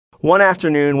One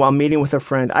afternoon, while meeting with a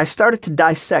friend, I started to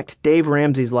dissect Dave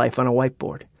Ramsey's life on a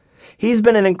whiteboard. He's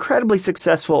been an incredibly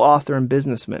successful author and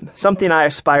businessman, something I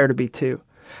aspire to be too.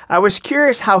 I was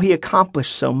curious how he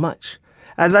accomplished so much.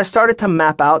 As I started to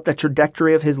map out the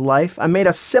trajectory of his life, I made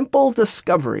a simple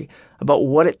discovery about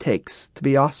what it takes to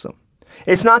be awesome.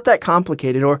 It's not that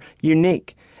complicated or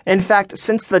unique. In fact,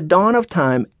 since the dawn of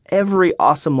time, every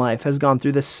awesome life has gone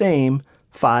through the same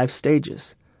 5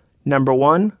 stages. Number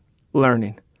 1,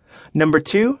 learning. Number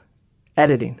 2,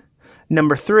 editing.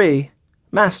 Number 3,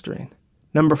 mastering.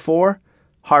 Number 4,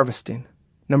 harvesting.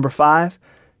 Number 5,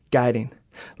 guiding.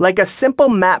 Like a simple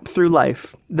map through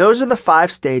life, those are the 5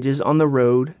 stages on the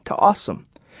road to awesome.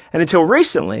 And until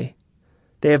recently,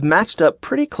 they have matched up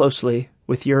pretty closely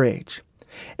with your age.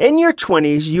 In your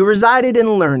 20s, you resided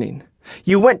in learning.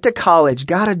 You went to college,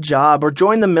 got a job, or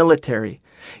joined the military.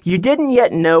 You didn't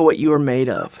yet know what you were made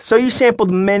of, so you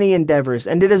sampled many endeavors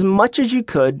and did as much as you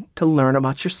could to learn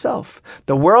about yourself,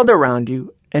 the world around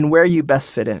you, and where you best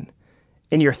fit in.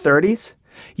 In your 30s,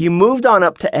 you moved on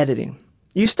up to editing.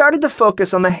 You started to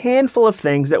focus on the handful of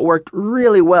things that worked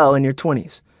really well in your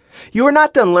 20s. You were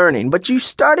not done learning, but you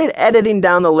started editing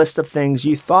down the list of things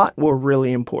you thought were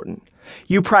really important.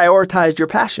 You prioritized your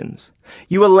passions.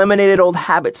 You eliminated old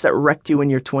habits that wrecked you in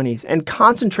your 20s and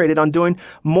concentrated on doing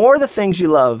more of the things you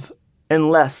love and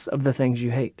less of the things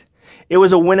you hate. It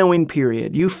was a winnowing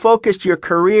period. You focused your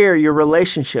career, your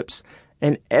relationships,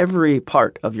 and every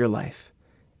part of your life.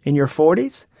 In your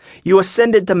 40s, you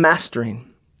ascended to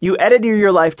mastering. You edited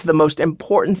your life to the most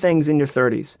important things in your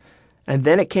 30s, and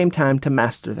then it came time to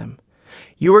master them.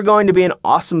 You were going to be an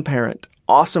awesome parent,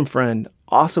 awesome friend,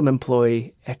 awesome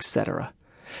employee, etc.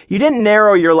 You didn't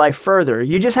narrow your life further.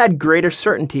 You just had greater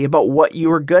certainty about what you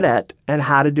were good at and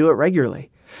how to do it regularly.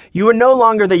 You were no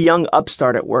longer the young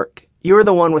upstart at work. You were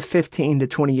the one with 15 to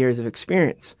 20 years of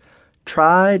experience.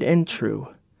 Tried and true.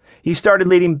 You started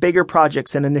leading bigger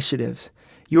projects and initiatives.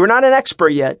 You were not an expert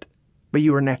yet, but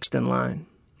you were next in line.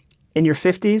 In your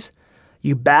 50s,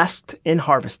 you basked in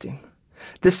harvesting.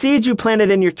 The seeds you planted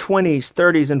in your 20s,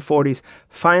 30s, and 40s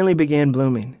finally began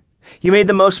blooming. You made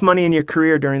the most money in your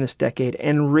career during this decade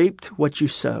and reaped what you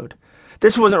sowed.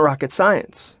 This wasn't rocket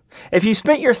science. If you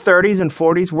spent your 30s and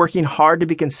 40s working hard to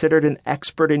be considered an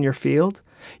expert in your field,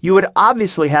 you would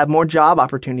obviously have more job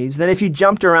opportunities than if you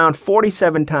jumped around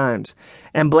 47 times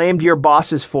and blamed your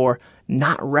bosses for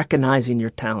not recognizing your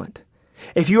talent.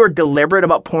 If you are deliberate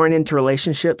about pouring into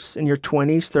relationships in your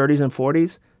 20s, 30s, and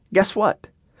 40s, guess what?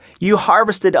 You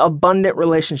harvested abundant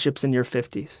relationships in your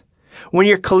 50s. When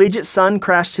your collegiate son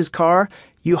crashed his car,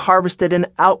 you harvested an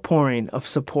outpouring of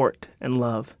support and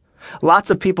love. Lots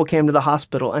of people came to the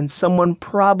hospital, and someone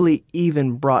probably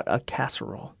even brought a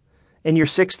casserole. In your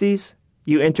 60s,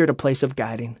 you entered a place of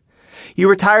guiding. You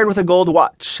retired with a gold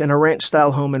watch and a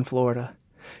ranch-style home in Florida.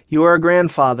 You were a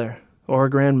grandfather or a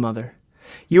grandmother.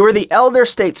 You were the elder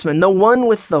statesman, the one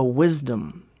with the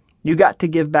wisdom. You got to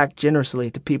give back generously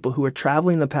to people who were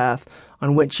traveling the path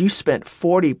on which you spent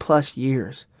 40-plus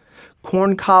years.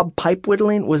 Corncob pipe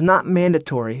whittling was not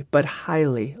mandatory, but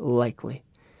highly likely.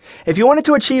 If you wanted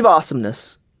to achieve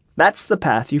awesomeness, that's the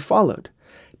path you followed.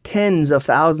 Tens of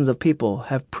thousands of people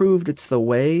have proved it's the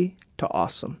way to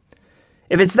awesome.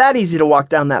 If it's that easy to walk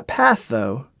down that path,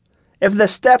 though, if the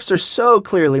steps are so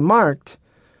clearly marked,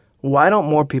 why don't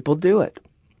more people do it?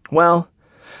 Well,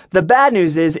 the bad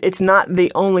news is it's not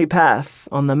the only path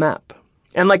on the map.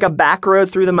 And like a back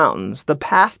road through the mountains, the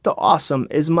path to awesome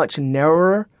is much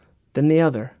narrower than the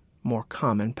other, more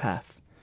common path.